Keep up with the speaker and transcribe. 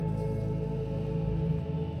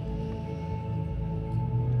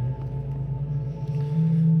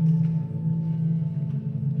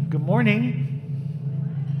Good morning.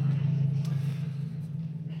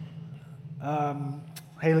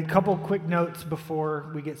 Hey, a couple quick notes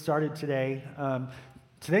before we get started today.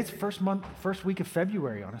 Today's first week of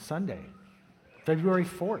February on a Sunday, February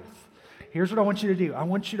 4th. Here's what I want you to do. I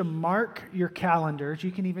want you to mark your calendars.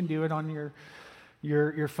 You can even do it on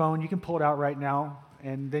your phone. You can pull it out right now,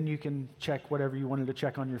 and then you can check whatever you wanted to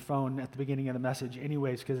check on your phone at the beginning of the message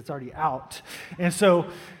anyways, because it's already out. And so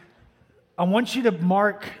I want you to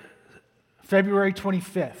mark February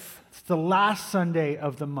 25th. It's the last Sunday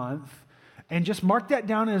of the month. And just mark that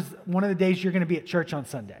down as one of the days you're going to be at church on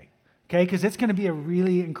Sunday. Okay? Because it's going to be a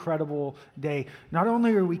really incredible day. Not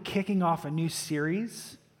only are we kicking off a new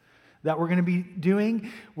series that we're going to be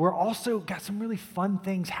doing, we're also got some really fun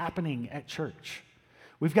things happening at church.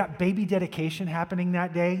 We've got baby dedication happening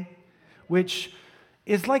that day, which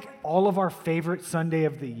is like all of our favorite Sunday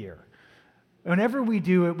of the year. Whenever we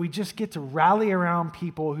do it, we just get to rally around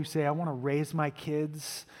people who say, I want to raise my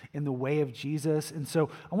kids in the way of Jesus. And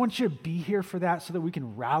so I want you to be here for that so that we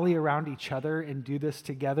can rally around each other and do this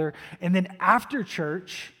together. And then after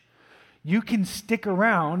church, you can stick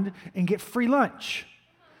around and get free lunch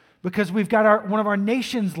because we've got one of our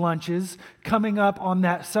nation's lunches coming up on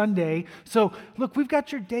that Sunday. So look, we've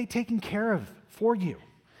got your day taken care of for you.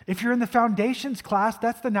 If you're in the foundations class,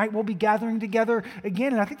 that's the night we'll be gathering together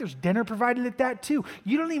again. And I think there's dinner provided at that too.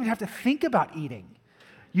 You don't even have to think about eating.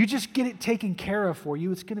 You just get it taken care of for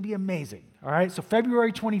you. It's going to be amazing. All right. So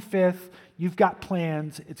February 25th, you've got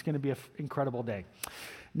plans. It's going to be an incredible day.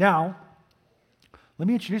 Now, let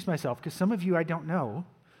me introduce myself because some of you I don't know.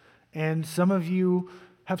 And some of you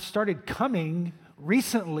have started coming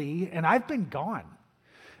recently and I've been gone.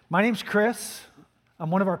 My name's Chris. I'm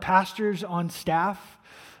one of our pastors on staff.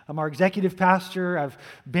 I'm our executive pastor. I've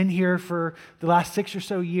been here for the last 6 or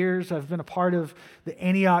so years. I've been a part of the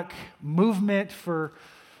Antioch movement for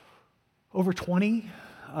over 20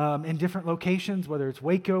 in different locations, whether it's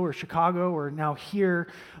Waco or Chicago or now here.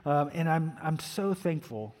 And I'm so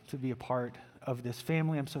thankful to be a part of this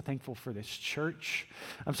family. I'm so thankful for this church.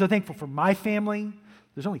 I'm so thankful for my family.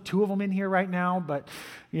 There's only 2 of them in here right now, but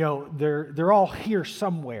they're all here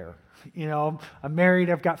somewhere. I'm married.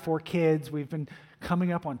 I've got 4 kids. We've been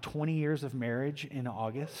coming up on 20 years of marriage in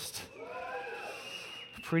August.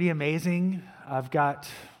 Pretty amazing. I've got,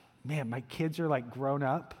 my kids are like grown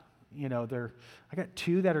up. I got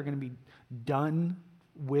 2 that are going to be done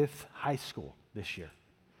with high school this year.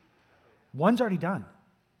 One's already done.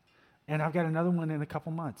 And I've got another one in a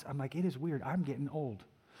couple months. I'm like, it is weird. I'm getting old.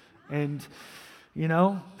 And,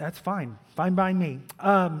 that's fine. Fine by me.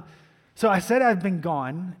 So I said I've been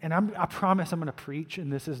gone, and I promise I'm going to preach,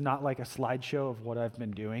 and this is not like a slideshow of what I've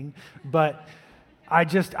been doing, but I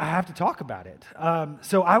have to talk about it.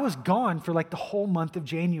 So I was gone for like the whole month of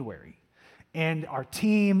January, and our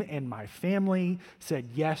team and my family said,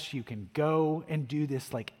 yes, you can go and do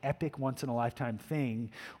this like epic once-in-a-lifetime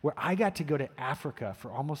thing where I got to go to Africa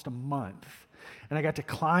for almost a month, and I got to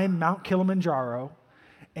climb Mount Kilimanjaro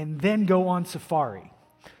and then go on safari.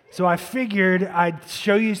 So I figured I'd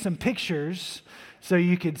show you some pictures so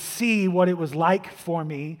you could see what it was like for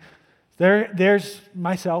me. There's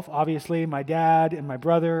myself, obviously, my dad and my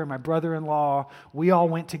brother-in-law. We all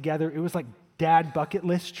went together. It was like dad bucket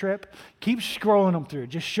list trip. Keep scrolling them through.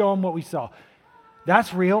 Just show them what we saw.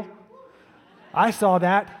 That's real. I saw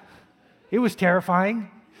that. It was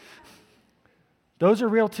terrifying. Those are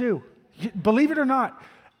real too. Believe it or not,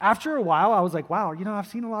 after a while, I was like, wow, I've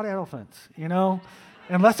seen a lot of elephants,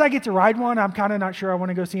 Unless I get to ride one, I'm kind of not sure I want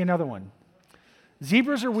to go see another one.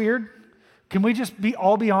 Zebras are weird. Can we just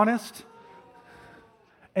all be honest?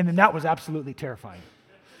 And then that was absolutely terrifying.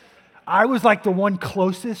 I was like the one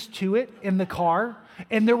closest to it in the car,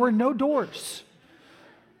 and there were no doors.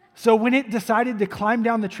 So when it decided to climb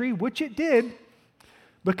down the tree, which it did,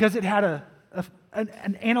 because it had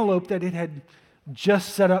an antelope that it had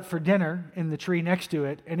just set up for dinner in the tree next to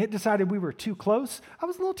it, and it decided we were too close, I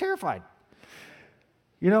was a little terrified.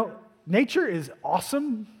 Nature is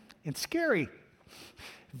awesome and scary.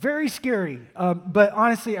 Very scary. But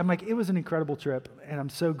honestly, I'm like, it was an incredible trip, and I'm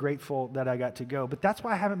so grateful that I got to go. But that's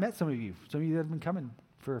why I haven't met some of you that have been coming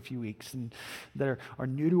for a few weeks and that are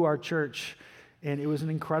new to our church, and it was an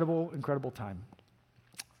incredible, incredible time.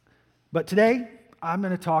 But today, I'm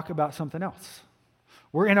going to talk about something else.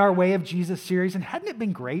 We're in our Way of Jesus series, and hadn't it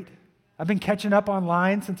been great? I've been catching up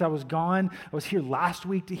online since I was gone. I was here last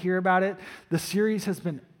week to hear about it. The series has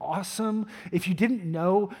been awesome. If you didn't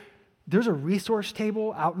know, there's a resource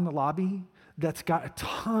table out in the lobby that's got a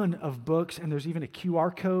ton of books, and there's even a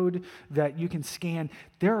QR code that you can scan.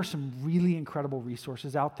 There are some really incredible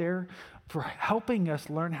resources out there for helping us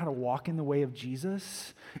learn how to walk in the way of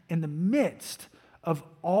Jesus in the midst of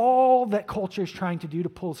all that culture is trying to do to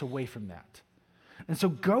pull us away from that. And so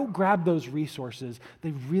go grab those resources.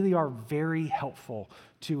 They really are very helpful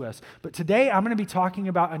to us. But today I'm going to be talking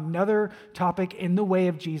about another topic in the way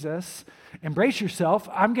of Jesus. Embrace yourself.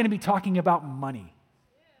 I'm going to be talking about money.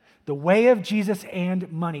 The way of Jesus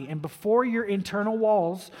and money. And before your internal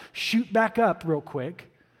walls shoot back up real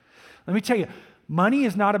quick, let me tell you, money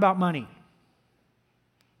is not about money.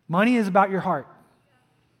 Money is about your heart.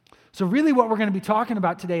 So really what we're going to be talking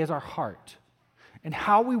about today is our heart and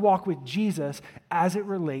how we walk with Jesus as it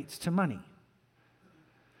relates to money.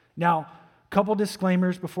 Now, a couple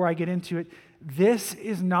disclaimers before I get into it. This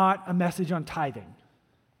is not a message on tithing.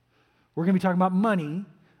 We're going to be talking about money,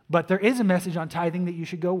 but there is a message on tithing that you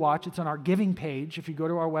should go watch. It's on our giving page. If you go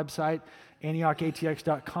to our website,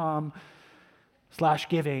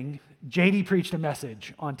 AntiochATX.com/giving, JD preached a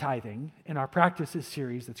message on tithing in our practices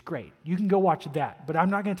series that's great. You can go watch that, but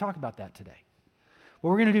I'm not going to talk about that today. What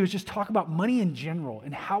we're going to do is just talk about money in general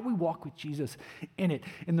and how we walk with Jesus in it.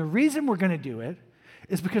 And the reason we're going to do it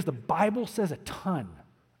is because the Bible says a ton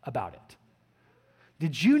about it.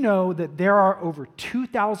 Did you know that there are over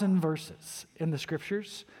 2,000 verses in the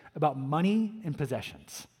scriptures about money and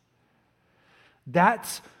possessions?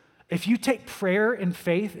 That's, if you take prayer and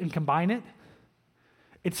faith and combine it,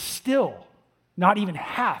 it's still not even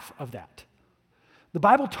half of that. The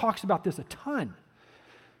Bible talks about this a ton.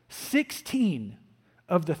 16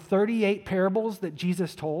 of the 38 parables that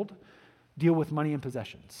Jesus told deal with money and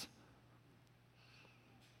possessions.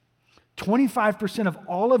 25% of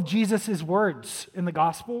all of Jesus' words in the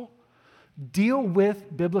gospel deal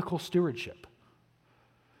with biblical stewardship.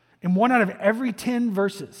 And 1 out of every 10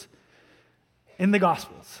 verses in the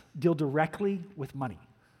gospels deal directly with money.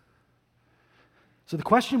 So the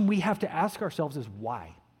question we have to ask ourselves is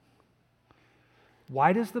why?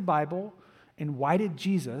 Why does the Bible and why did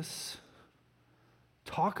Jesus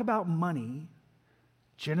talk about money,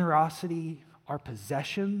 generosity, our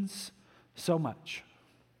possessions so much?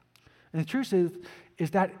 And the truth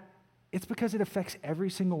is that it's because it affects every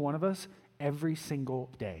single one of us every single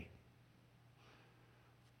day.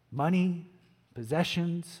 Money,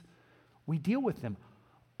 possessions, we deal with them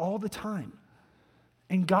all the time.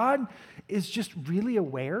 And God is just really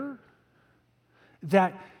aware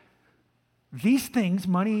that these things,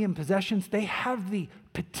 money and possessions, they have the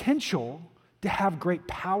potential to have great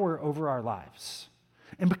power over our lives.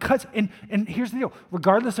 And because, and here's the deal,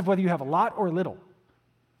 regardless of whether you have a lot or little,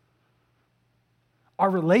 our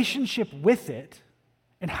relationship with it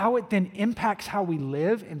and how it then impacts how we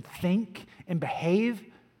live and think and behave,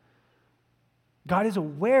 God is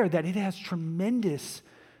aware that it has tremendous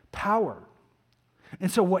power. And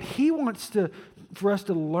so what he wants for us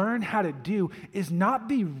to learn how to do is not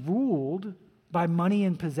be ruled by money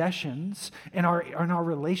and possessions and our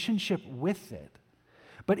relationship with it,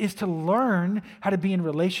 but is to learn how to be in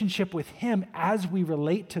relationship with him as we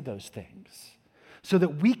relate to those things so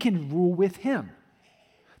that we can rule with him.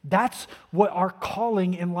 That's what our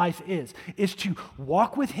calling in life is to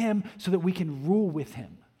walk with him so that we can rule with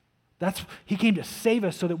him. He came to save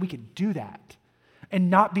us so that we could do that and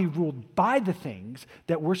not be ruled by the things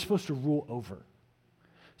that we're supposed to rule over.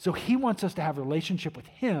 So he wants us to have a relationship with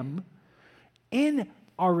him in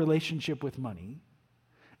our relationship with money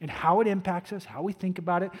and how it impacts us, how we think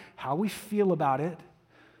about it, how we feel about it,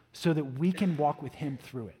 so that we can walk with him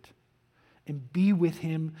through it and be with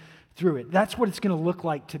him through it. That's what it's going to look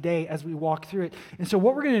like today as we walk through it. And so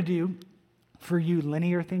what we're going to do for you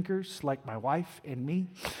linear thinkers like my wife and me,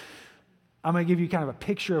 I'm going to give you kind of a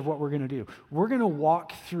picture of what we're going to do. We're going to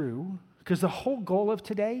walk through, because the whole goal of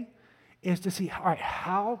today is to see, all right,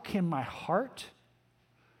 how can my heart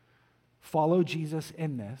follow Jesus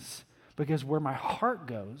in this? Because where my heart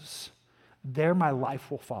goes, there my life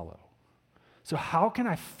will follow. So how can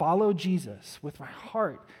I follow Jesus with my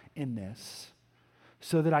heart in this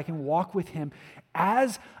so that I can walk with him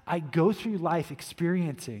as I go through life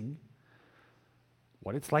experiencing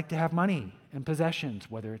what it's like to have money and possessions,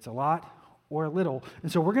 whether it's a lot or a little.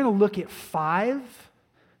 And so we're going to look at 5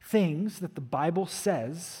 things that the Bible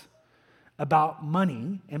says about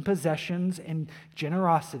money and possessions and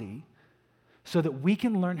generosity so that we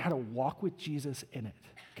can learn how to walk with Jesus in it,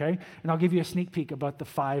 okay? And I'll give you a sneak peek about the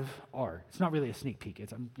 5 are. It's not really a sneak peek.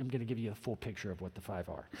 I'm going to give you a full picture of what the 5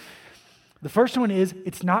 are. The first one is,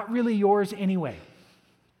 it's not really yours anyway.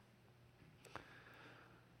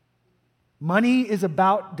 Money is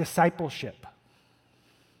about discipleship.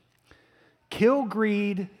 Kill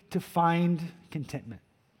greed, to find contentment.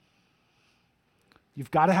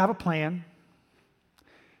 You've got to have a plan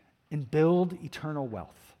and build eternal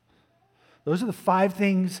wealth. Those are the 5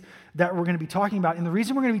 things that we're going to be talking about. And the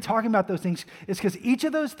reason we're going to be talking about those things is because each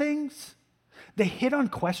of those things, they hit on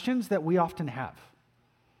questions that we often have.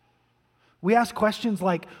 We ask questions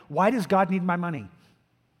like, why does God need my money?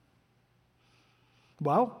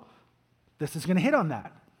 Well, this is going to hit on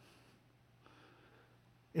that.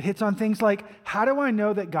 It hits on things like, how do I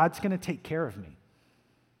know that God's going to take care of me?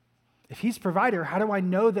 If he's provider, how do I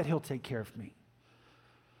know that he'll take care of me?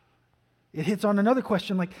 It hits on another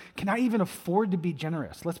question like, can I even afford to be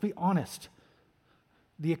generous? Let's be honest.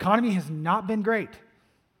 The economy has not been great.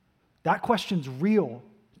 That question's real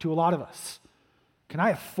to a lot of us. Can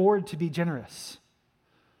I afford to be generous?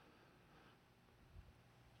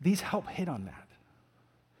 These help hit on that.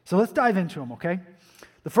 So let's dive into them, okay?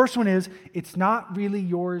 The first one is, it's not really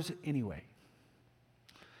yours anyway.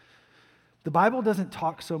 The Bible doesn't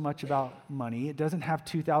talk so much about money. It doesn't have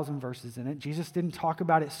 2,000 verses in it. Jesus didn't talk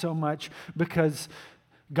about it so much because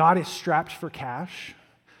God is strapped for cash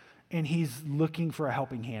and he's looking for a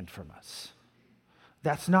helping hand from us.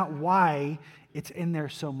 That's not why it's in there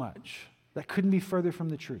so much. That couldn't be further from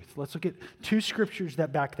the truth. Let's look at 2 scriptures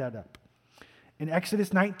that back that up. In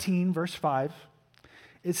Exodus 19, verse 5,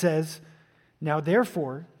 it says, "Now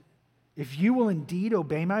therefore, if you will indeed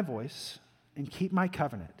obey my voice and keep my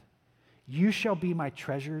covenant, you shall be my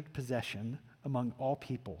treasured possession among all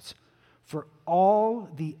peoples, for all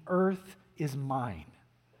the earth is mine."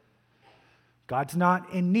 God's not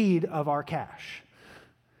in need of our cash.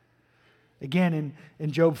 Again,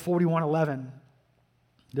 in Job 41:11,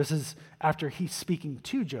 this is after he's speaking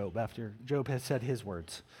to Job, after Job has said his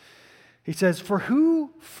words. He says, "For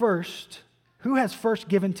who has first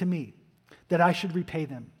given to me that I should repay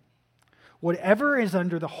them? Whatever is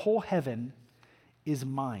under the whole heaven is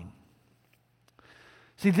mine."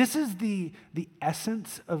 See, this is the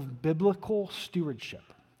essence of biblical stewardship.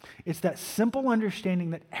 It's that simple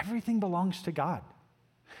understanding that everything belongs to God.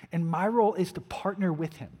 And my role is to partner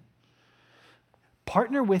with him.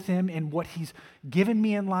 Partner with him in what he's given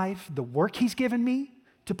me in life, the work he's given me,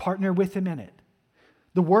 to partner with him in it.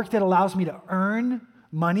 The work that allows me to earn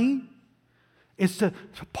money is to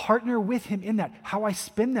partner with him in that. How I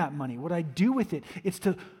spend that money, what I do with it. It's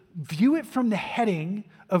to view it from the heading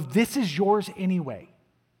of this is yours anyway.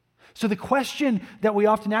 So the question that we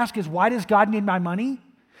often ask is, why does God need my money?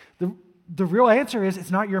 The real answer is,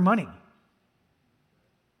 it's not your money.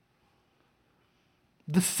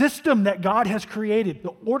 The system that God has created,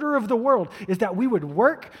 the order of the world, is that we would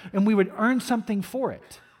work and we would earn something for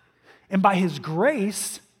it. And by his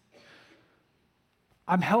grace,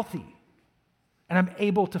 I'm healthy and I'm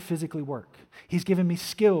able to physically work. He's given me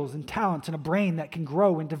skills and talents and a brain that can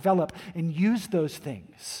grow and develop and use those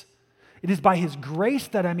things. It is by his grace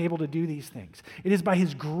that I'm able to do these things. It is by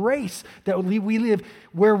his grace that we live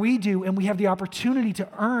where we do and we have the opportunity to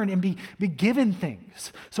earn and be given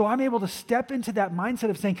things. So I'm able to step into that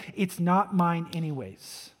mindset of saying, it's not mine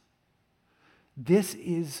anyways. This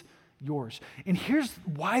is yours. And here's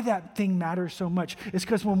why that thing matters so much. It's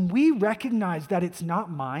because when we recognize that it's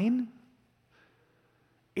not mine,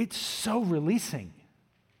 it's so releasing.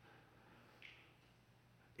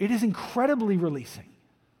 It is incredibly releasing.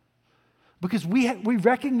 Because we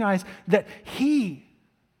recognize that he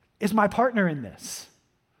is my partner in this.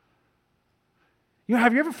 You know,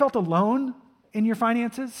 have you ever felt alone in your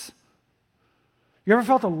finances? You ever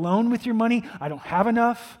felt alone with your money? I don't have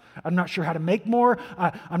enough. I'm not sure how to make more.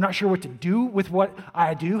 I'm not sure what to do with what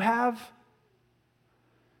I do have.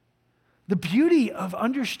 The beauty of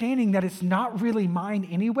understanding that it's not really mine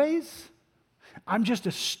anyways, I'm just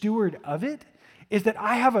a steward of it, is that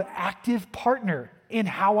I have an active partner in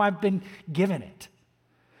how I've been given it.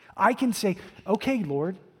 I can say, okay,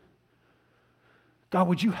 Lord, God,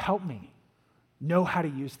 would you help me know how to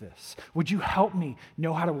use this? Would you help me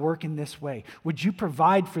know how to work in this way? Would you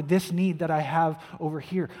provide for this need that I have over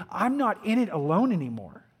here? I'm not in it alone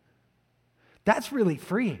anymore. That's really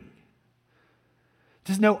freeing.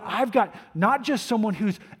 Just know I've got not just someone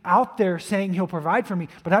who's out there saying he'll provide for me,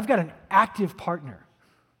 but I've got an active partner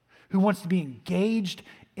who wants to be engaged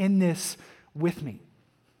in this with me.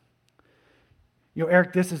 You know,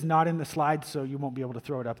 Eric, this is not in the slides, so you won't be able to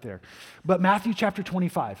throw it up there. But Matthew chapter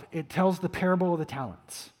 25, it tells the parable of the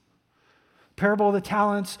talents. Parable of the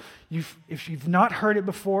talents, if you've not heard it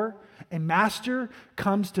before, a master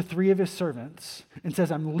comes to 3 of his servants and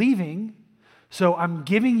says, I'm leaving, so I'm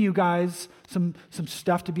giving you guys some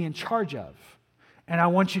stuff to be in charge of. And I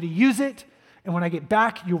want you to use it, and when I get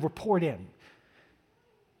back, you'll report in.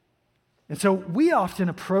 And so we often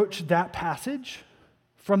approach that passage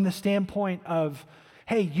from the standpoint of,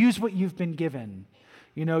 hey, use what you've been given.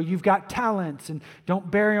 You know, you've got talents, and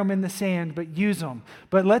don't bury them in the sand, but use them.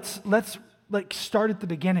 But let's like start at the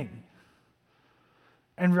beginning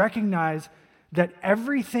and recognize that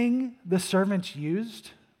everything the servants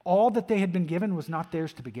used, all that they had been given, was not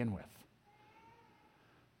theirs to begin with.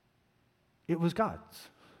 It was God's.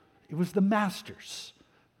 It was the master's.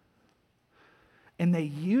 And they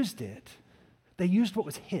used it. They used what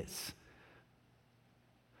was his.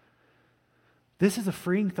 This is a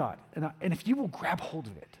freeing thought. And if you will grab hold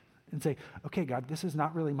of it and say, okay, God, this is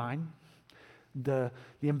not really mine. The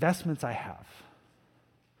investments I have,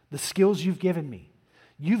 the skills you've given me,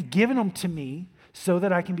 you've given them to me so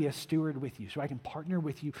that I can be a steward with you, so I can partner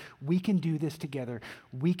with you. We can do this together.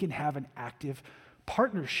 We can have an active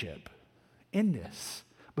partnership in this,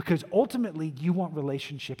 because ultimately you want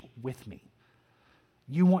relationship with me.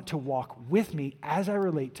 You want to walk with me as I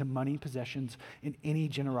relate to money, possessions, and any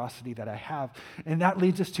generosity that I have. And that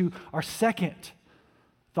leads us to our second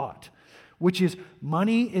thought, which is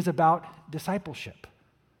money is about discipleship.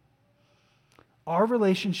 Our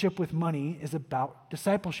relationship with money is about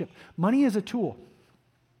discipleship. Money is a tool.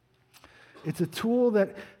 It's a tool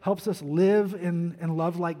that helps us live and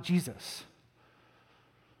love like Jesus.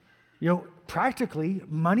 You know, practically,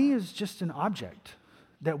 money is just an object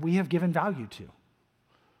that we have given value to.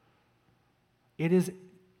 It is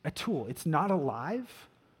a tool. It's not alive.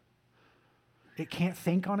 It can't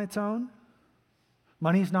think on its own.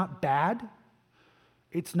 Money's not bad.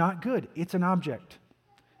 It's not good. It's an object.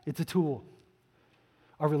 It's a tool.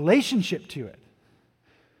 Our relationship to it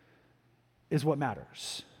is what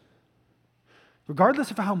matters. Regardless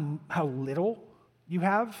of how little you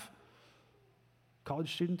have,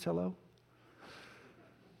 college students, hello.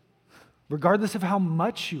 Regardless of how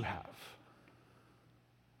much you have,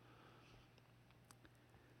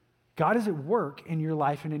 God is at work in your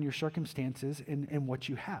life and in your circumstances and what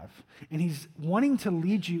you have. And he's wanting to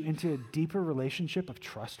lead you into a deeper relationship of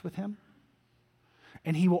trust with him.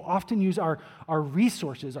 And he will often use our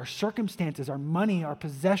resources, our circumstances, our money, our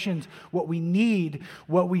possessions, what we need,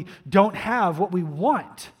 what we don't have, what we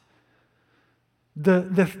want.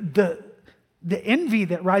 The envy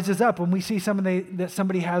that rises up when we see when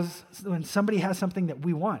somebody has something that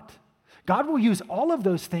we want. God will use all of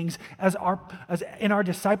those things as in our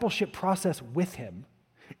discipleship process with him,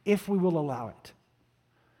 if we will allow it.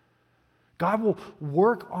 God will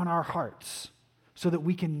work on our hearts so that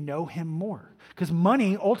we can know him more. Because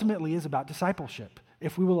money ultimately is about discipleship.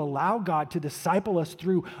 If we will allow God to disciple us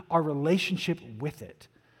through our relationship with it.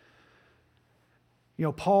 You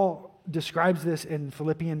know, Paul describes this in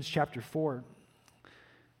Philippians chapter 4.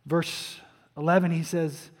 Verse 11, he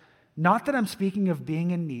says, "Not that I'm speaking of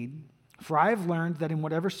being in need, for I have learned that in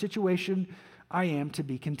whatever situation I am to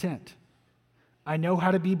be content. I know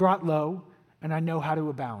how to be brought low, and I know how to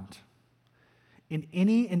abound. In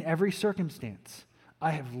any and every circumstance,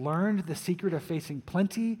 I have learned the secret of facing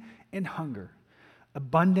plenty and hunger,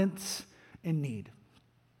 abundance and need."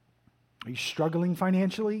 Are you struggling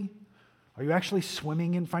financially? Are you actually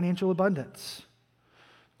swimming in financial abundance?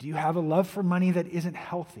 Do you have a love for money that isn't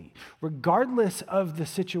healthy? Regardless of the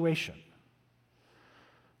situation.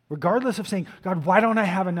 Regardless of saying, God, why don't I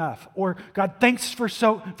have enough? Or God, thanks for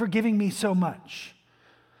giving me so much.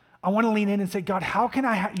 I want to lean in and say, God, how can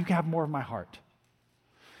you can have more of my heart?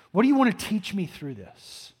 What do you want to teach me through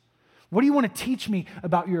this? What do you want to teach me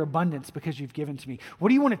about your abundance because you've given to me? What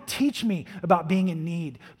do you want to teach me about being in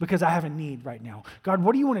need because I have a need right now? God,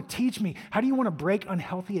 what do you want to teach me? How do you want to break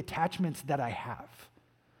unhealthy attachments that I have?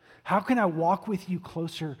 How can I walk with you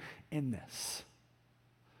closer in this?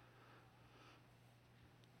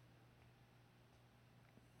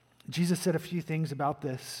 Jesus said a few things about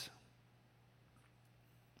this.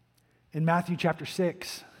 In Matthew chapter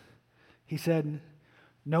 6, he said,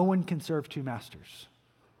 "No one can serve two masters.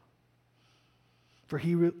 For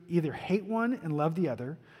he will either hate one and love the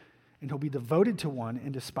other, and he'll be devoted to one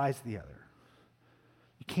and despise the other."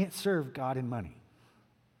 You can't serve God and money.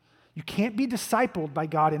 You can't be discipled by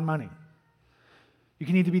God and money. You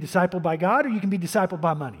can either be discipled by God or you can be discipled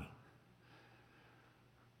by money.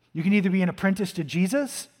 You can either be an apprentice to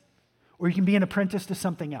Jesus or you can be an apprentice to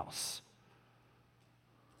something else.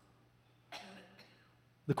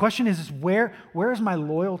 The question is where is my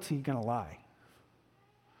loyalty going to lie?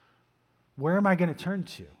 Where am I going to turn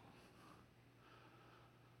to?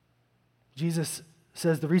 Jesus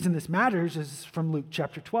says the reason this matters is from Luke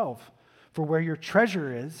chapter 12. For where your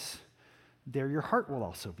treasure is, there your heart will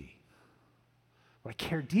also be. What I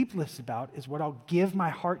care deepest about is what I'll give my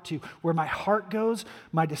heart to. Where my heart goes,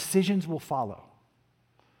 my decisions will follow.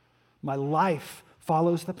 My life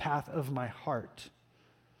follows the path of my heart.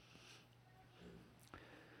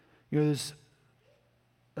 There's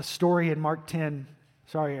a story in Mark 10.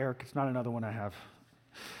 Sorry, Eric, it's not another one I have.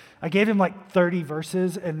 I gave him like 30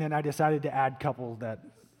 verses, and then I decided to add a couple that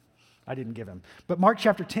I didn't give him. But Mark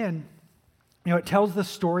chapter 10, it tells the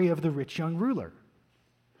story of the rich young ruler.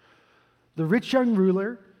 The rich young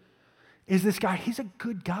ruler is this guy. He's a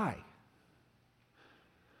good guy.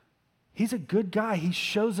 He's a good guy. He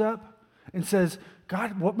shows up and says,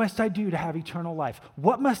 God, what must I do to have eternal life?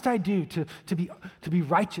 What must I do to be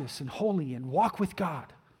righteous and holy and walk with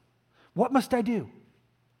God? What must I do?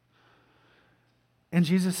 And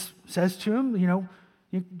Jesus says to him, you know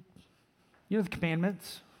the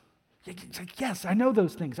commandments. He's like, yes, I know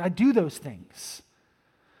those things. I do those things.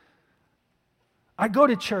 I go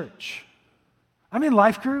to church. I'm in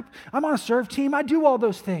life group. I'm on a serve team. I do all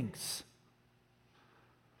those things.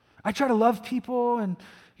 I try to love people and,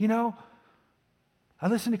 I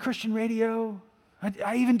listen to Christian radio.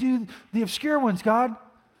 I even do the obscure ones, God.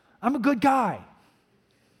 I'm a good guy.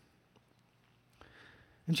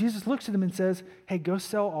 And Jesus looks at him and says, hey, go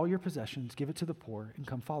sell all your possessions, give it to the poor, and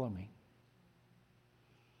come follow me.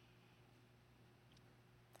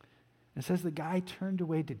 It says the guy turned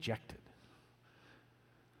away dejected.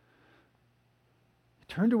 He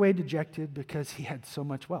turned away dejected because he had so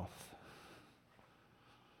much wealth.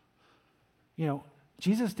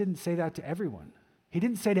 Jesus didn't say that to everyone. He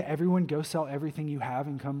didn't say to everyone, go sell everything you have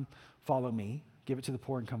and come follow me. Give it to the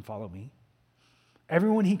poor and come follow me.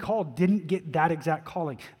 Everyone he called didn't get that exact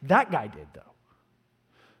calling. That guy did, though.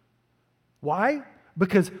 Why?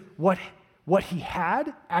 Because what he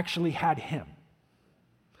had actually had him.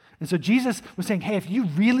 And so Jesus was saying, hey, if you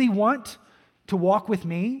really want to walk with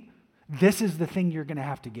me, this is the thing you're going to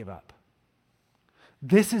have to give up.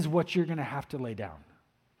 This is what you're going to have to lay down.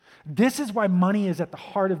 This is why money is at the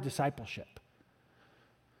heart of discipleship.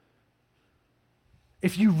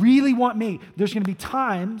 If you really want me, there's going to be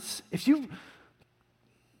times,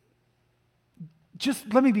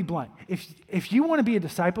 just let me be blunt. If you want to be a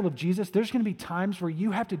disciple of Jesus, there's going to be times where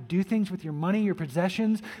you have to do things with your money, your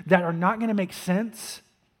possessions, that are not going to make sense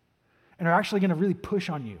and are actually going to really push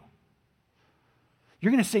on you.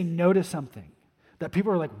 You're going to say no to something that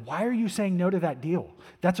people are like, why are you saying no to that deal?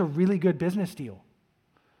 That's a really good business deal.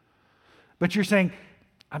 But you're saying,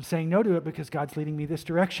 I'm saying no to it because God's leading me this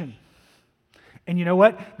direction. And you know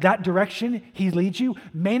what? That direction he leads you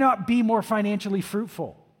may not be more financially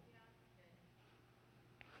fruitful.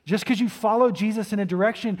 Just because you follow Jesus in a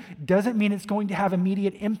direction doesn't mean it's going to have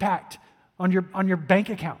immediate impact on your bank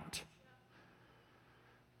account.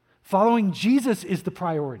 Following Jesus is the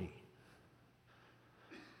priority.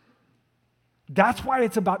 That's why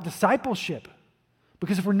it's about discipleship.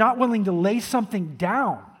 Because if we're not willing to lay something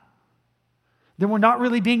down, then we're not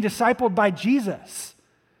really being discipled by Jesus.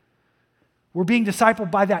 We're being discipled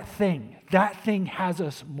by that thing. That thing has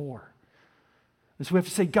us more. And so we have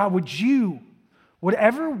to say, God, would you,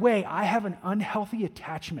 whatever way I have an unhealthy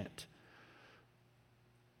attachment,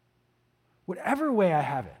 whatever way I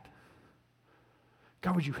have it,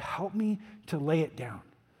 God, would you help me to lay it down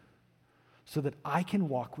so that I can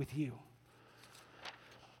walk with you?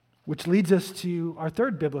 Which leads us to our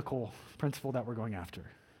third biblical principle that we're going after.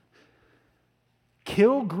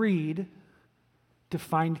 Kill greed to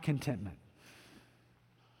find contentment.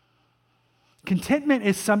 Contentment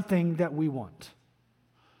is something that we want.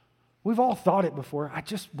 We've all thought it before. I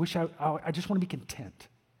just want to be content.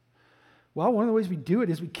 Well, one of the ways we do it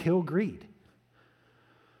is we kill greed.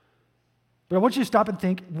 But I want you to stop and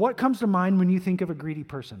think, what comes to mind when you think of a greedy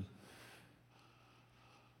person?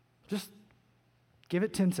 Just give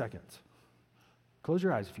it 10 seconds. Close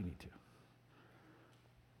your eyes if you need to.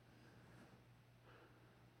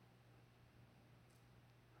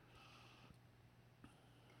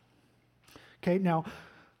 Okay, now,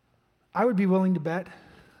 I would be willing to bet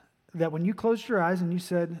that when you closed your eyes and you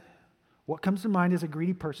said, what comes to mind as a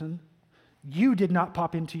greedy person, you did not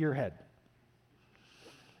pop into your head.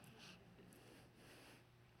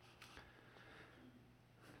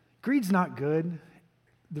 Greed's not good.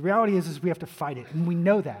 The reality is we have to fight it, and we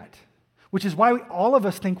know that, which is why all of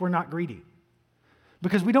us think we're not greedy,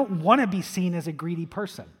 because we don't want to be seen as a greedy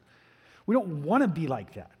person. We don't want to be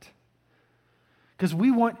like that. Because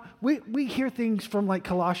we hear things from like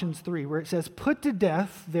Colossians 3, where it says, put to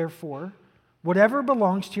death, therefore, whatever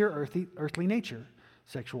belongs to your earthly nature,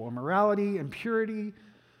 sexual immorality, impurity,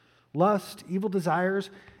 lust, evil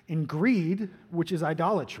desires, and greed, which is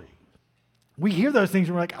idolatry. We hear those things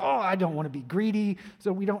and we're like, oh, I don't want to be greedy,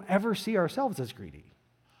 so we don't ever see ourselves as greedy.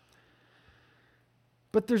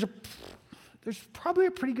 But there's probably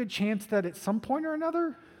a pretty good chance that at some point or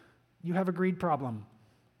another, you have a greed problem.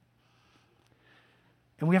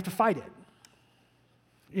 And we have to fight it.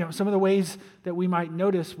 Some of the ways that we might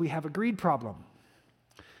notice we have a greed problem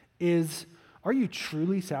is, are you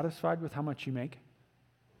truly satisfied with how much you make?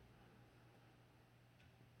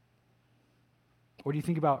 Or do you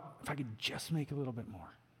think about, if I could just make a little bit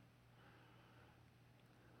more?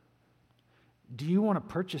 Do you want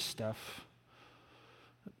to purchase stuff?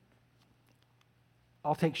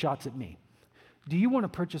 I'll take shots at me. Do you want to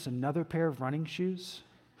purchase another pair of running shoes,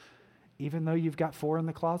 even though you've got 4 in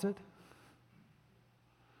the closet?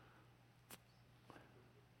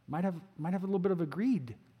 Might have a little bit of a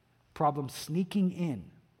greed problem sneaking in.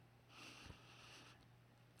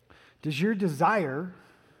 Does your desire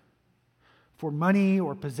for money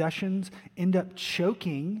or possessions end up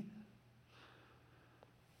choking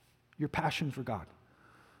your passion for God?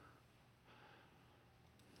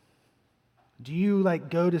 Do you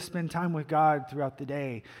go to spend time with God throughout the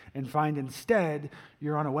day and find instead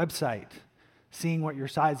you're on a website seeing what your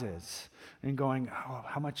size is and going, oh,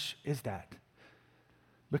 how much is that?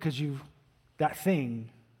 Because that thing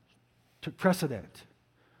took precedent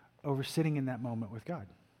over sitting in that moment with God.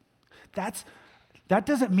 That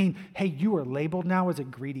doesn't mean, hey, you are labeled now as a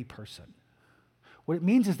greedy person. What it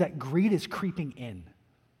means is that greed is creeping in.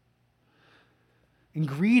 And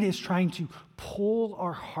greed is trying to pull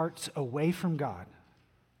our hearts away from God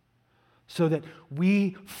so that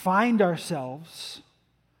we find ourselves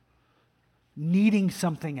needing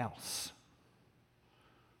something else.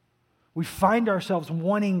 We find ourselves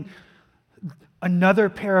wanting another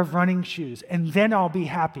pair of running shoes, and then I'll be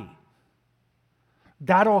happy.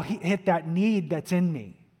 That'll hit that need that's in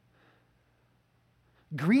me.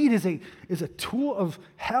 Greed is a tool of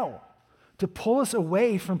hell to pull us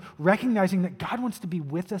away from recognizing that God wants to be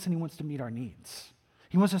with us and He wants to meet our needs.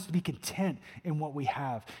 He wants us to be content in what we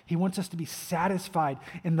have. He wants us to be satisfied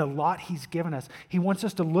in the lot He's given us. He wants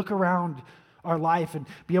us to look around our life and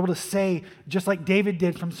be able to say, just like David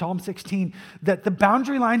did from Psalm 16, that the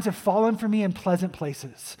boundary lines have fallen for me in pleasant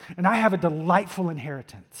places, and I have a delightful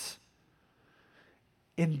inheritance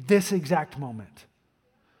in this exact moment.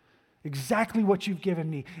 Exactly what you've given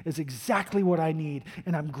me is exactly what I need,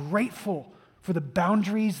 and I'm grateful for the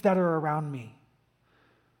boundaries that are around me.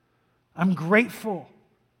 I'm grateful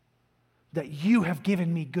that you have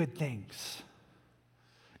given me good things.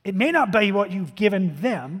 It may not be what you've given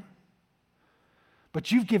them, but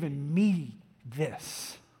you've given me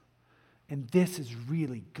this, and this is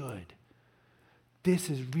really good. This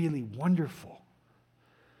is really wonderful.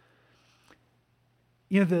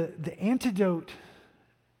 The antidote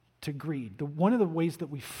to greed, one of the ways that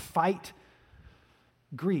we fight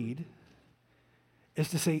greed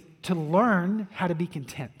is to learn how to be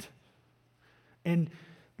content. And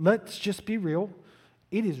let's just be real,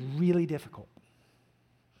 it is really difficult.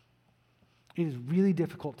 It is really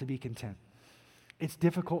difficult to be content. It's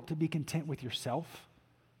difficult to be content with yourself,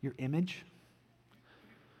 your image.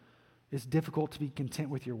 It's difficult to be content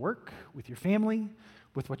with your work, with your family,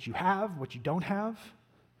 with what you have, what you don't have.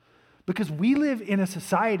 Because we live in a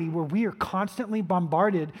society where we are constantly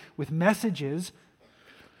bombarded with messages.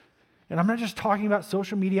 And I'm not just talking about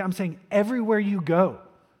social media, I'm saying everywhere you go.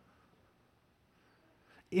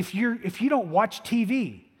 If you don't watch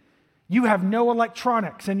TV, you have no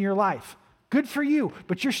electronics in your life. Good for you,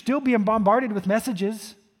 but you're still being bombarded with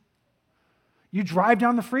messages. You drive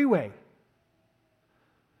down the freeway,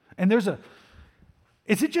 and is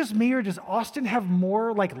it just me, or does Austin have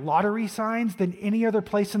more lottery signs than any other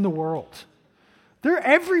place in the world? They're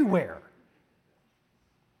everywhere.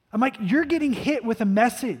 I'm you're getting hit with a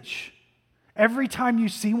message. Every time you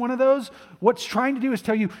see one of those, what's trying to do is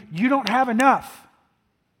tell you, you don't have enough.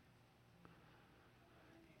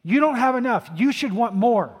 You don't have enough. You should want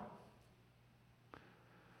more.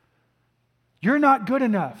 You're not good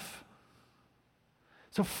enough.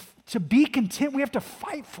 So to be content, we have to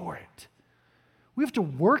fight for it. We have to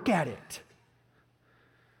work at it.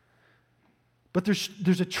 But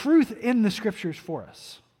there's a truth in the scriptures for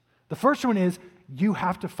us. The first one is you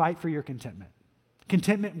have to fight for your contentment.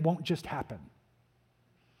 Contentment won't just happen.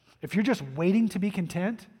 If you're just waiting to be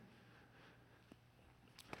content,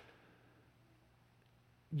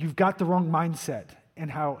 you've got the wrong mindset in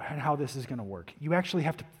how this is going to work. You actually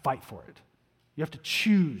have to fight for it. You have to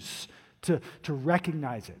choose to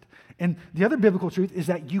recognize it. And the other biblical truth is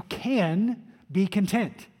that you can be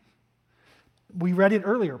content. We read it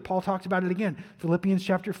earlier. Paul talked about it again. Philippians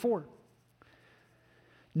chapter 4.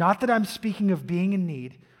 Not that I'm speaking of being in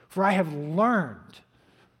need, for I have learned.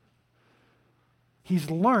 He's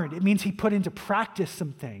learned. It means he put into practice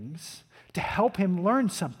some things to help him learn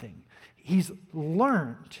something. He's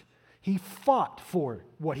learned. He fought for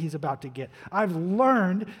what he's about to get. I've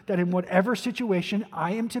learned that in whatever situation,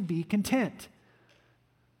 I am to be content.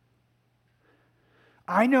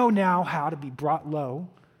 I know now how to be brought low,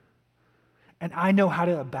 and I know how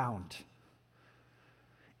to abound.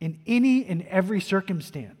 In any and every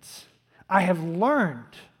circumstance, I have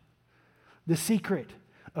learned the secret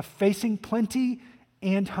of facing plenty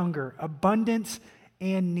and hunger, abundance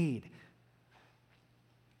and need.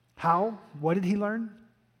 How? What did he learn?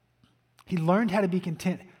 He learned how to be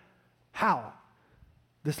content. How?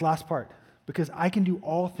 This last part. Because I can do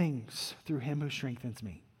all things through him who strengthens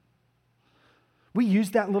me. We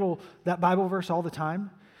use that Bible verse all the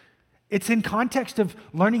time. It's in context of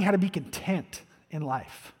learning how to be content in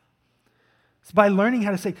life. It's by learning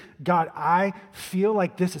how to say, God, I feel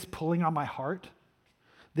like this is pulling on my heart.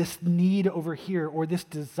 This need over here or this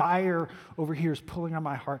desire over here is pulling on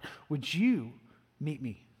my heart. Would you meet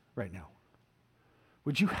me right now?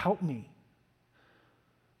 Would you help me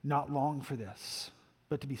not long for this,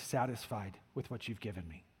 but to be satisfied with what you've given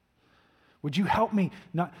me? Would you help me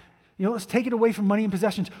not, let's take it away from money and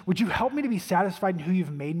possessions. Would you help me to be satisfied in who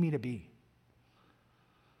you've made me to be?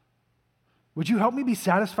 Would you help me be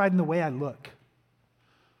satisfied in the way I look?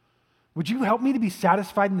 Would you help me to be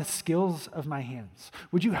satisfied in the skills of my hands?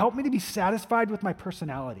 Would you help me to be satisfied with my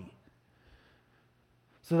personality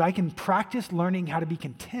so that I can practice learning how to be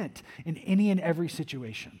content in any and every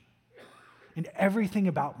situation, in everything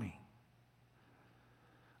about me?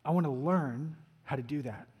 I want to learn how to do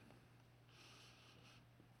that.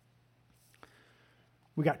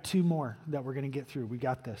 We got 2 more that we're going to get through. We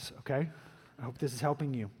got this, okay? I hope this is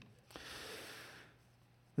helping you.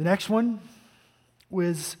 The next one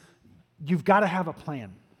was you've got to have a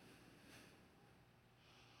plan.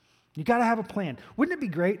 You got to have a plan. Wouldn't it be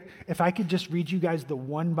great if I could just read you guys the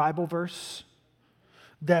one Bible verse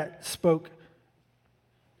that spoke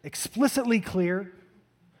explicitly clear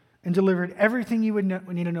and delivered everything you would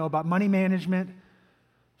need to know about money management,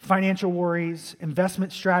 financial worries,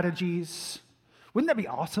 investment strategies? Wouldn't that be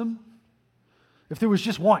awesome? If there was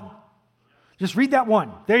just one. Just read that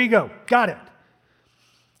one. There you go. Got it.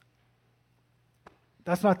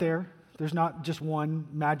 That's not there. There's not just one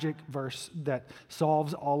magic verse that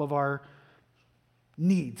solves all of our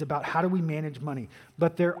needs about how do we manage money.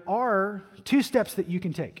 But there are 2 steps that you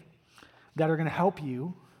can take that are going to help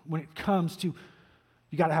you when it comes to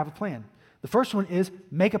you got to have a plan. The first one is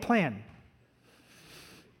make a plan.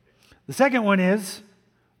 The second one is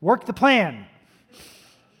work the plan.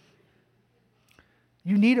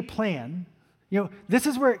 You need a plan. This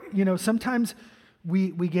is where, sometimes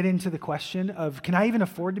we get into the question of, can I even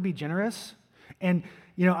afford to be generous? And,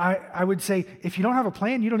 I would say, if you don't have a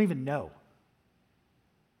plan, you don't even know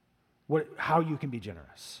how you can be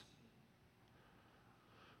generous.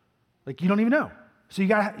 Like, you don't even know. So you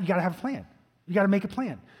gotta have a plan. You gotta make a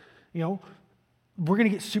plan. We're gonna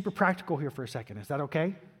get super practical here for a second. Is that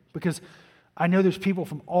okay? Because I know there's people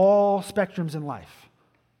from all spectrums in life.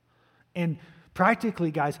 And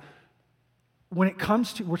practically, guys, when it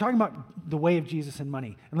comes to, we're talking about the way of Jesus and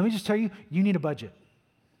money. And let me just tell you, you need a budget.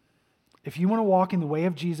 If you want to walk in the way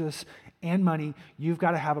of Jesus and money, you've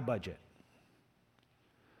got to have a budget.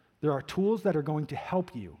 There are tools that are going to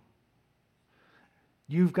help you.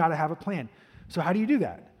 You've got to have a plan. So how do you do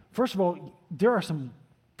that? First of all, there are some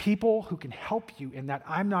people who can help you in that.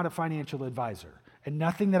 I'm not a financial advisor. And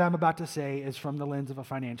nothing that I'm about to say is from the lens of a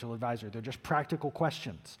financial advisor. They're just practical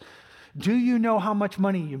questions. Do you know how much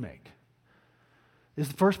money you make? Is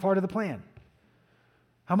the first part of the plan.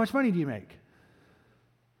 How much money do you make?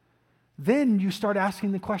 Then you start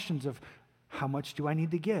asking the questions of, how much do I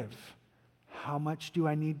need to give? How much do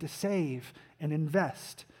I need to save and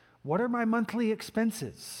invest? What are my monthly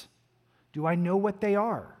expenses? Do I know what they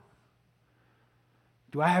are?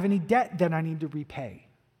 Do I have any debt that I need to repay?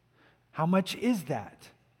 How much is that?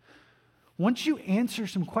 Once you answer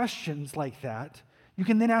some questions like that, you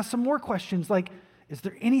can then ask some more questions like, is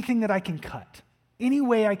there anything that I can cut? Any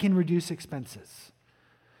way I can reduce expenses?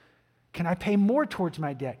 Can I pay more towards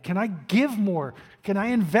my debt? Can I give more? Can I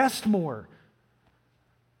invest more?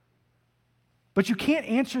 But you can't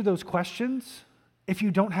answer those questions if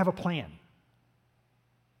you don't have a plan.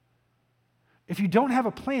 If you don't have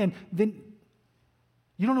a plan, then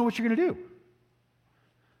you don't know what you're going to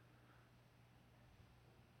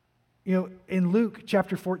do. In Luke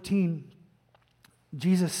chapter 14,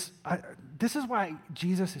 this is why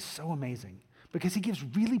Jesus is so amazing, because he gives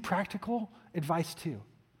really practical advice too.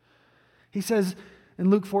 He says in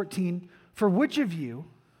Luke 14, "For which of you,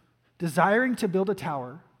 desiring to build a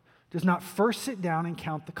tower, does not first sit down and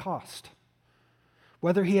count the cost,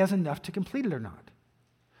 whether he has enough to complete it or not?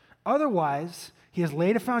 Otherwise, he has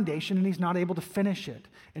laid a foundation and he's not able to finish it.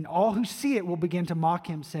 And all who see it will begin to mock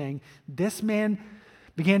him, saying, 'This man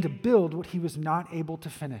began to build what he was not able to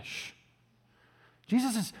finish.'"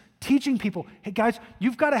 Jesus is teaching people, hey guys,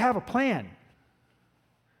 you've got to have a plan.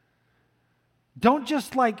 Don't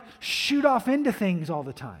just like shoot off into things all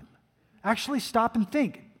the time. Actually stop and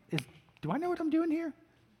think, do I know what I'm doing here?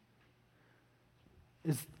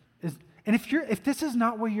 And if this is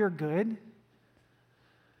not where you're good,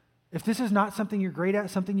 if this is not something you're great at,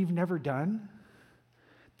 something you've never done,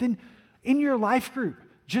 then in your life group,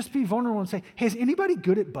 just be vulnerable and say, hey, is anybody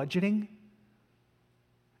good at budgeting?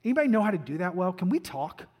 Anybody know how to do that well? Can we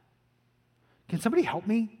talk? Can somebody help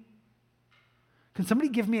me? Can somebody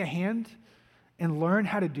give me a hand and learn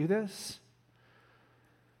how to do this?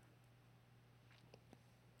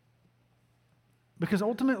 Because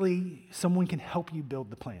ultimately, someone can help you build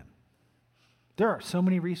the plan. There are so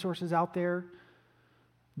many resources out there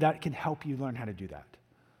that can help you learn how to do that.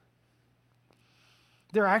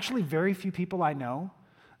 There are actually very few people I know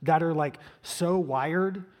that are like so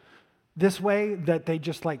wired this way that they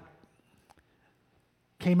just like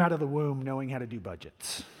came out of the womb knowing how to do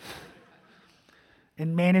budgets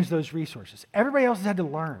and manage those resources. Everybody else has had to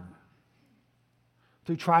learn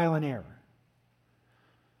through trial and error.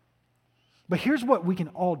 But here's what we can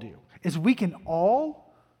all do, is we can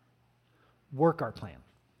all work our plan.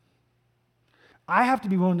 I have to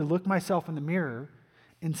be willing to look myself in the mirror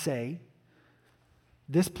and say,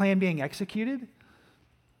 this plan being executed,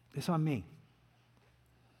 it's on me.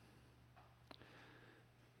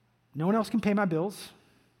 No one else can pay my bills.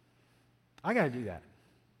 I got to do that.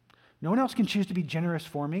 No one else can choose to be generous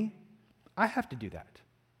for me. I have to do that.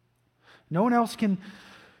 No one else can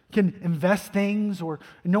invest things, or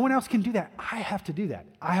no one else can do that. I have to do that.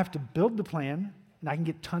 I have to build the plan, and I can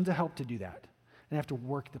get tons of help to do that. And I have to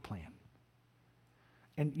work the plan.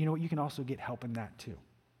 And you know what? You can also get help in that too.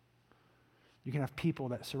 You can have people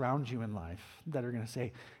that surround you in life that are going to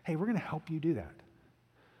say, hey, we're going to help you do that.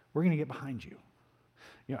 We're going to get behind you.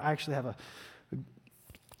 You know, I actually have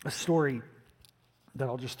a story that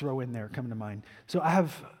I'll just throw in there coming to mind. So I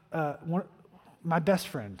have my best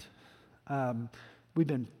friend. We've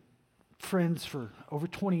been friends for over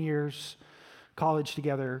 20 years, college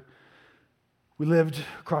together. We lived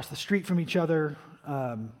across the street from each other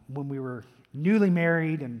when we were newly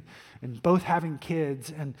married and both having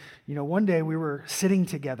kids. And, you know, one day we were sitting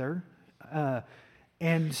together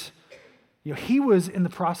and, you know, he was in the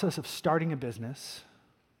process of starting a business.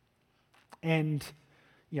 And,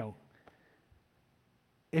 you know,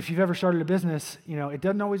 if you've ever started a business, you know, it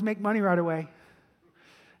doesn't always make money right away.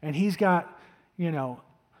 And he's got, you know,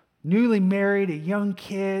 newly married, a young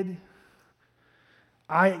kid.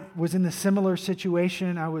 I was in a similar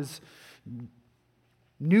situation. I was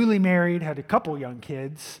newly married, had a couple young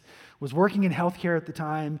kids, was working in healthcare at the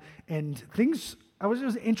time, and it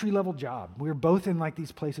was an entry-level job. We were both in like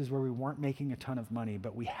these places where we weren't making a ton of money,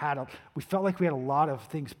 but we felt like we had a lot of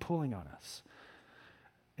things pulling on us.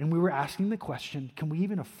 And we were asking the question, can we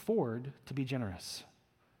even afford to be generous?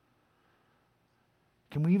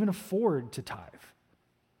 Can we even afford to tithe?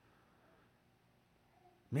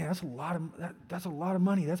 Man, that's a lot of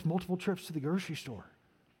money. That's multiple trips to the grocery store.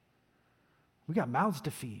 We got mouths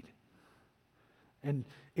to feed. And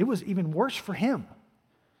it was even worse for him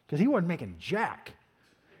because he wasn't making jack.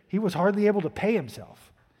 He was hardly able to pay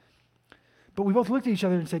himself. But we both looked at each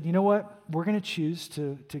other and said, you know what? We're going to choose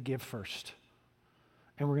to give first.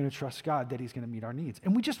 And we're going to trust God that he's going to meet our needs.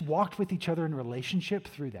 And we just walked with each other in relationship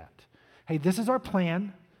through that. Hey, this is our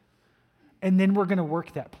plan, and then we're going to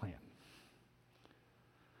work that plan.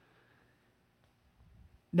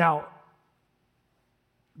 Now,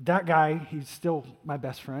 that guy, he's still my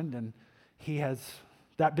best friend, and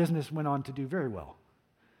that business went on to do very well.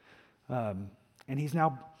 And he's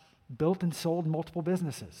now built and sold multiple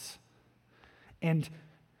businesses. And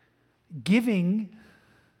giving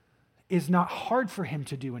is not hard for him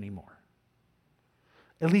to do anymore,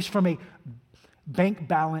 at least from a bank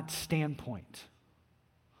balance standpoint.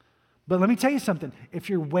 But let me tell you something. If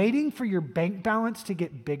you're waiting for your bank balance to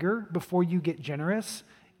get bigger before you get generous,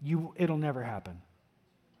 it'll never happen.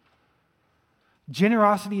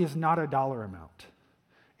 Generosity is not a dollar amount.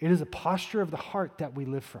 It is a posture of the heart that we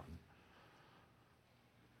live from.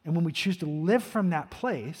 And when we choose to live from that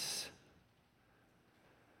place,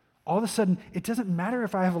 all of a sudden, it doesn't matter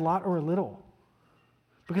if I have a lot or a little.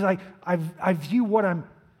 Because I view what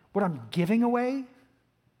I'm giving away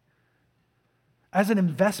as an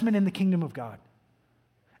investment in the kingdom of God.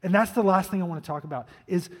 And that's the last thing I want to talk about,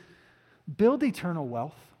 is build eternal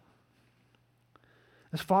wealth.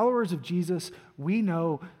 As followers of Jesus, we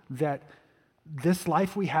know that this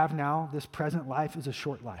life we have now, this present life, is a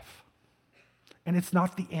short life. And it's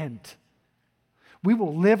not the end. We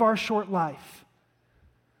will live our short life.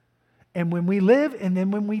 And when we live and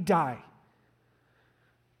then when we die,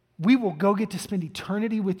 we will go get to spend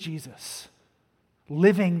eternity with Jesus,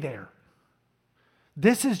 living there.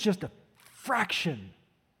 This is just a fraction.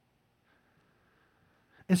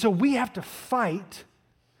 And so we have to fight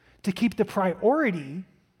to keep the priority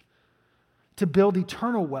to build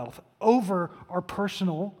eternal wealth over our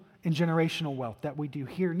personal and generational wealth that we do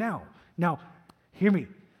here now. Now, hear me.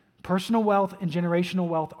 Personal wealth and generational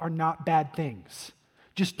wealth are not bad things.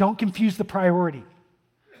 Just don't confuse the priority.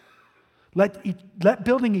 Let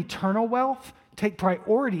building eternal wealth take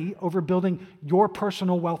priority over building your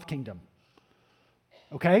personal wealth kingdom.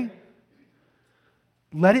 Okay?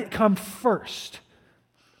 Let it come first.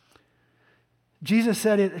 Jesus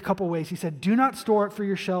said it a couple ways. He said, do not store up for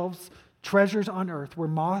yourselves treasures on earth where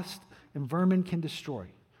moth and vermin can destroy,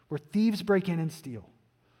 where thieves break in and steal.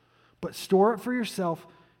 But store up for yourself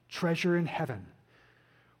treasure in heaven,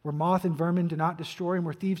 where moth and vermin do not destroy and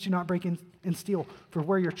where thieves do not break in and steal. For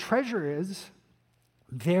where your treasure is,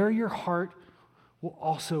 there your heart will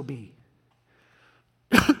also be.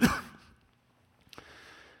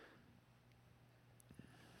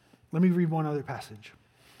 Let me read one other passage.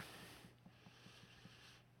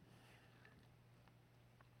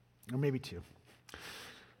 Or maybe two.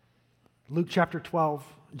 Luke chapter 12,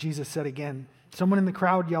 Jesus said again, someone in the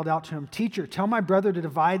crowd yelled out to him, "Teacher, tell my brother to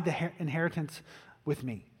divide the inheritance with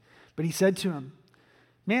me." But he said to him,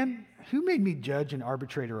 "Man, who made me judge and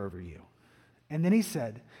arbitrator over you?" And then he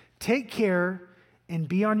said, "Take care and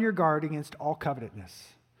be on your guard against all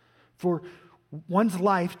covetousness. For one's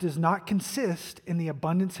life does not consist in the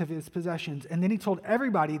abundance of his possessions." And then he told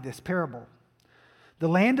everybody this parable. The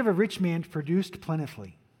land of a rich man produced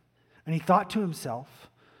plentifully. And he thought to himself,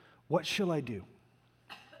 "What shall I do?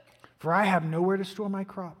 For I have nowhere to store my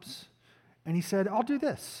crops." And he said, "I'll do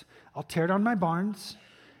this. I'll tear down my barns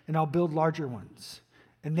and I'll build larger ones.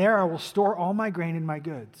 And there I will store all my grain and my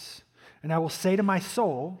goods. And I will say to my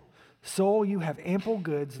soul, 'Soul, you have ample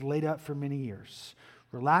goods laid up for many years.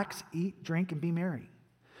 Relax, eat, drink, and be merry.'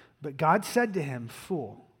 But God said to him,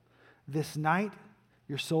 'Fool, this night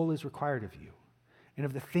your soul is required of you. And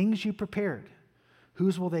of the things you prepared,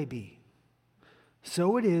 whose will they be?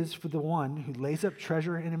 So it is for the one who lays up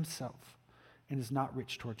treasure in himself and is not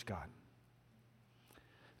rich towards God.'"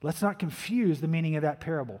 Let's not confuse the meaning of that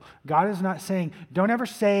parable. God is not saying, don't ever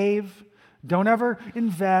save, don't ever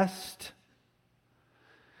invest.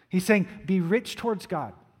 He's saying, be rich towards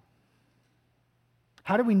God.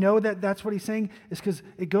 How do we know that that's what he's saying? It's because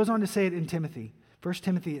it goes on to say it in Timothy. 1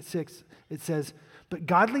 Timothy 6, it says, "But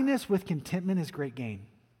godliness with contentment is great gain.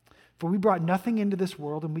 For we brought nothing into this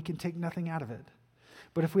world and we can take nothing out of it.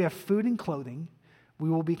 But if we have food and clothing, we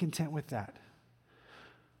will be content with that."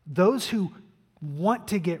 Those who want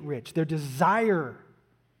to get rich, their desire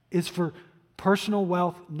is for personal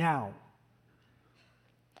wealth now,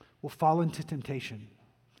 will fall into temptation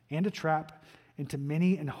and a trap, into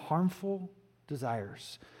many and harmful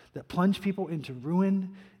desires that plunge people into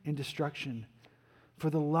ruin and destruction. For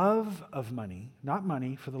the love of money, not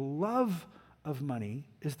money, for the love of money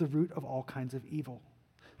is the root of all kinds of evil.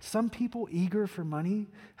 Some people eager for money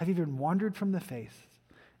have even wandered from the faith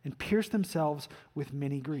and pierced themselves with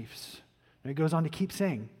many griefs. And it goes on to keep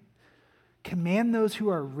saying, "Command those who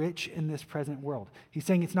are rich in this present world." He's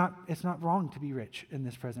saying it's not wrong to be rich in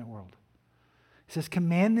this present world. He says,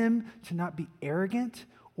 "Command them to not be arrogant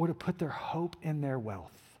or to put their hope in their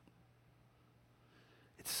wealth.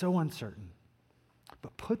 It's so uncertain.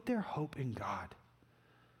 But put their hope in God,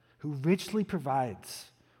 who richly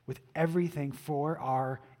provides with everything for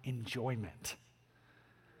our enjoyment."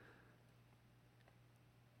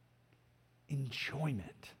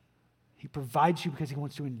 Enjoyment. He provides you because he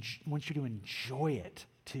wants you to enjoy it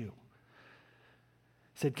too.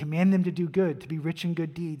 He said, "Command them to do good, to be rich in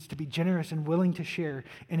good deeds, to be generous and willing to share.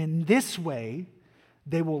 And in this way,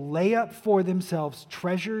 they will lay up for themselves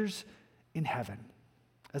treasures in heaven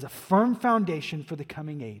as a firm foundation for the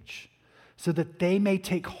coming age, so that they may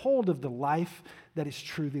take hold of the life that is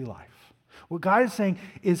truly life." What God is saying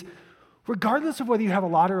is, regardless of whether you have a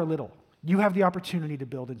lot or a little, you have the opportunity to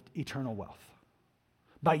build an eternal wealth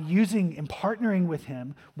by using and partnering with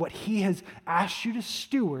him what he has asked you to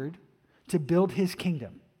steward to build his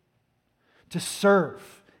kingdom, to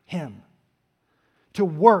serve him, to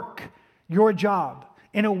work your job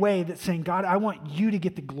in a way that's saying, "God, I want you to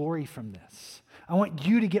get the glory from this. I want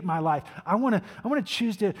you to get my life. I want to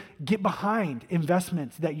choose to get behind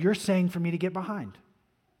investments that you're saying for me to get behind.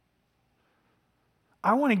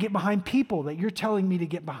 I want to get behind people that you're telling me to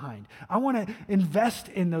get behind. I want to invest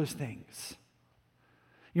in those things."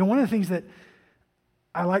 You know, one of the things that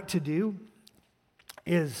I like to do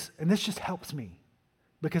is, and this just helps me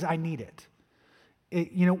because I need it.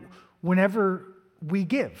 Whenever we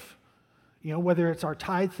give, whether it's our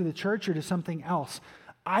tithe to the church or to something else.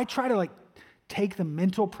 I try to take the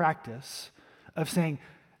mental practice of saying,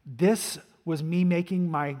 this was me making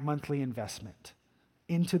my monthly investment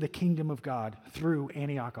into the kingdom of God through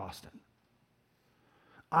Antioch Austin.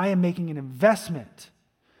 I am making an investment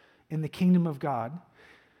in the kingdom of God.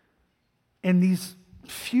 And these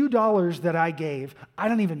few dollars that I gave, I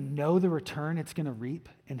don't even know the return it's going to reap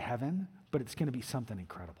in heaven, but it's going to be something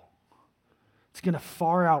incredible. It's going to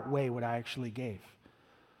far outweigh what I actually gave.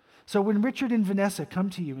 So when Richard and Vanessa come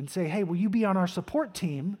to you and say, hey, will you be on our support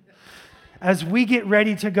team as we get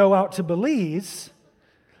ready to go out to Belize,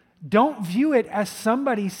 don't view it as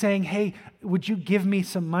somebody saying, hey, would you give me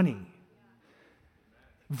some money?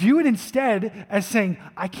 View it instead as saying,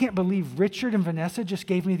 I can't believe Richard and Vanessa just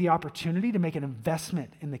gave me the opportunity to make an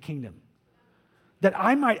investment in the kingdom. That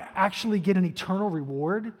I might actually get an eternal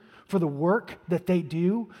reward for the work that they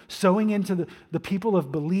do, sowing into the people of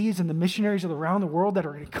Belize and the missionaries around the world that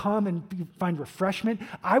are going to come and find refreshment.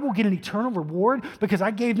 I will get an eternal reward because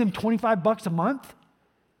I gave them $25 a month.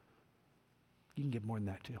 You can give more than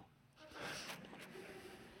that too.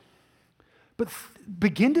 But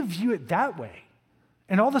begin to view it that way.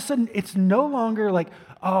 And all of a sudden, it's no longer like,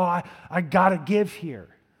 oh, I got to give here.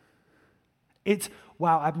 It's,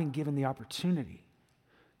 wow, I've been given the opportunity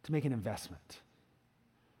to make an investment.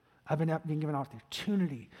 I've been given an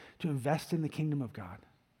opportunity to invest in the kingdom of God.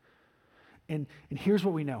 And here's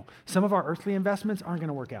what we know. Some of our earthly investments aren't going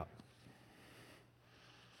to work out.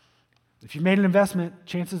 If you made an investment,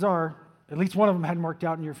 chances are, at least one of them hadn't worked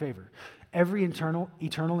out in your favor. Every eternal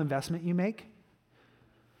investment you make,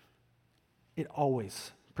 it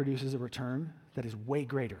always produces a return that is way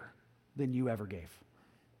greater than you ever gave.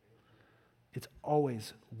 It's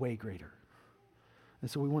always way greater.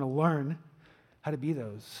 And so we want to learn how to be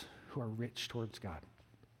those who are rich towards God.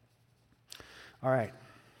 All right.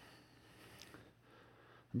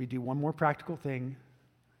 Let me do one more practical thing,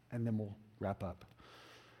 and then we'll wrap up.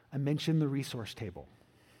 I mentioned the resource table.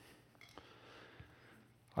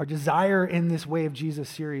 Our desire in this Way of Jesus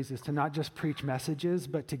series is to not just preach messages,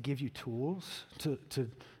 but to give you tools to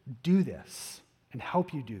do this and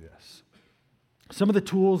help you do this. Some of the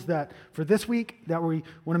tools that for this week that we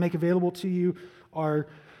want to make available to you are,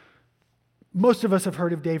 most of us have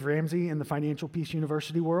heard of Dave Ramsey in the Financial Peace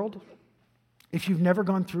University world. If you've never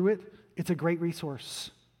gone through it, it's a great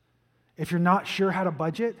resource. If you're not sure how to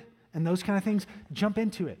budget and those kind of things, jump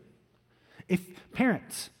into it.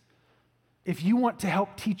 Parents, if you want to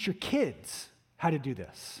help teach your kids how to do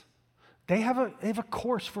this, they have a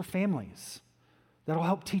course for families that'll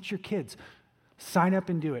help teach your kids. Sign up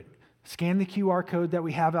and do it. Scan the QR code that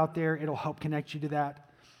we have out there. It'll help connect you to that.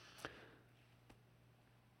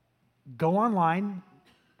 Go online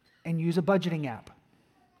and use a budgeting app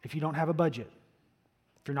if you don't have a budget,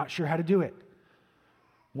 if you're not sure how to do it.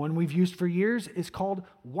 One we've used for years is called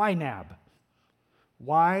YNAB.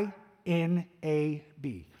 YNAB.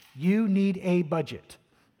 You need a budget.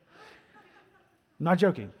 I'm not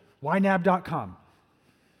joking. YNAB.com.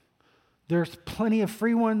 There's plenty of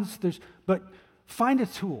free ones, but find a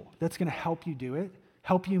tool that's going to help you do it,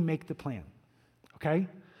 help you make the plan, okay?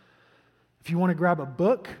 If you want to grab a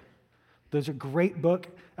book, there's a great book.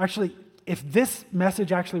 Actually, if this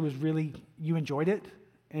message actually was really, you enjoyed it,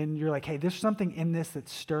 and you're like, hey, there's something in this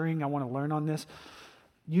that's stirring, I want to learn on this,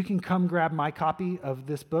 you can come grab my copy of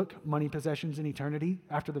this book, Money, Possessions, and Eternity,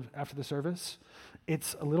 after the service.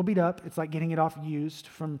 It's a little beat up. It's like getting it off used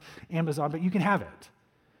from Amazon, but you can have it.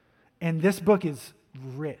 And this book is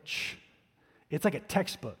rich. It's like a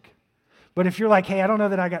textbook. But if you're like, hey, I don't know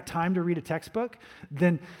that I got time to read a textbook,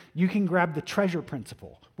 then you can grab the Treasure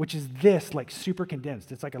Principle, which is this, like super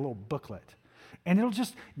condensed. It's like a little booklet. And it'll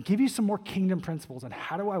just give you some more kingdom principles on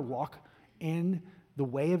how do I walk in the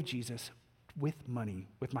way of Jesus with money,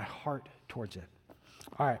 with my heart towards it.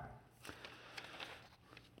 All right.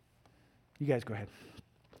 You guys go ahead.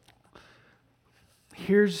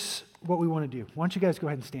 Here's what we want to do. Why don't you guys go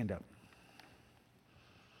ahead and stand up?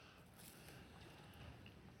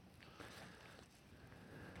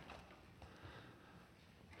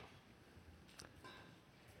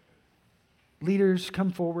 Leaders,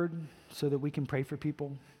 come forward so that we can pray for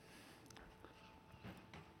people.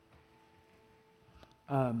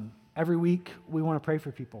 Every week, we want to pray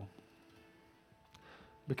for people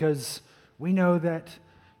because we know that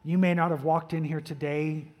you may not have walked in here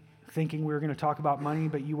today thinking we were going to talk about money,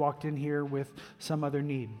 but you walked in here with some other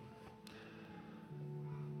need.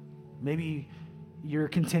 Maybe you're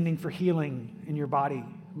contending for healing in your body.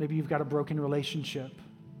 Maybe you've got a broken relationship.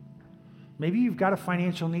 Maybe you've got a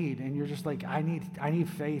financial need and you're just like, I need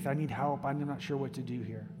faith, I need help, I'm not sure what to do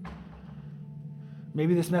here.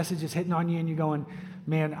 Maybe this message is hitting on you and you're going,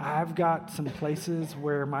 man, I've got some places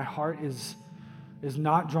where my heart is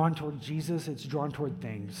not drawn toward Jesus, it's drawn toward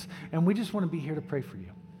things. And we just want to be here to pray for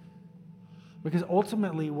you. Because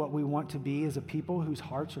ultimately what we want to be is a people whose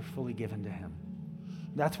hearts are fully given to him.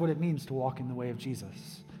 That's what it means to walk in the way of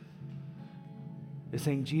Jesus. It's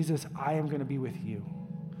saying, Jesus, I am going to be with you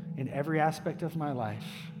in every aspect of my life,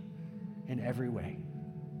 in every way.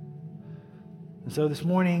 And so this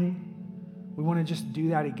morning, we want to just do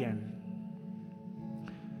that again.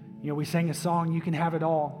 You know, we sang a song, You Can Have It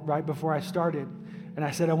All, right before I started. And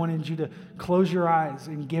I said I wanted you to close your eyes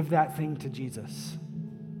and give that thing to Jesus.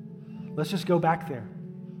 Let's just go back there.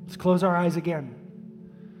 Let's close our eyes again.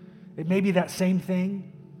 It may be that same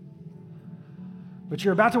thing, but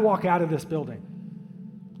you're about to walk out of this building.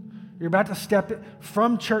 You're about to step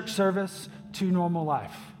from church service to normal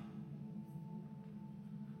life.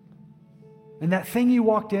 And that thing you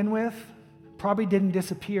walked in with probably didn't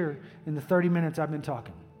disappear in the 30 minutes I've been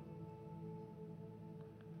talking.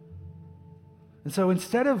 And so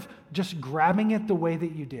instead of just grabbing it the way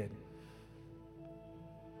that you did,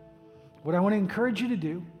 what I want to encourage you to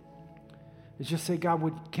do is just say,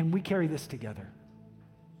 God, can we carry this together?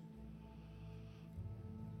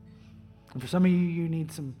 And for some of you, you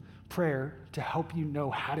need some prayer to help you know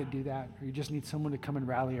how to do that, or you just need someone to come and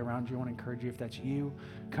rally around you. I want to encourage you, if that's you,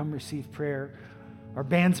 come receive prayer. Our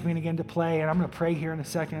band's going to begin to play, and I'm going to pray here in a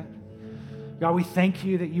second. God, we thank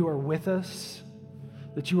you that you are with us,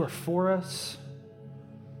 that you are for us,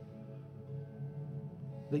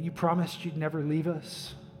 that you promised you'd never leave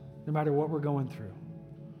us, no matter what we're going through.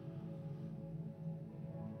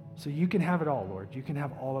 So you can have it all, Lord. You can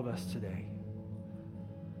have all of us today.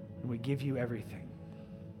 And we give you everything.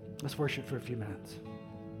 Let's worship for a few minutes.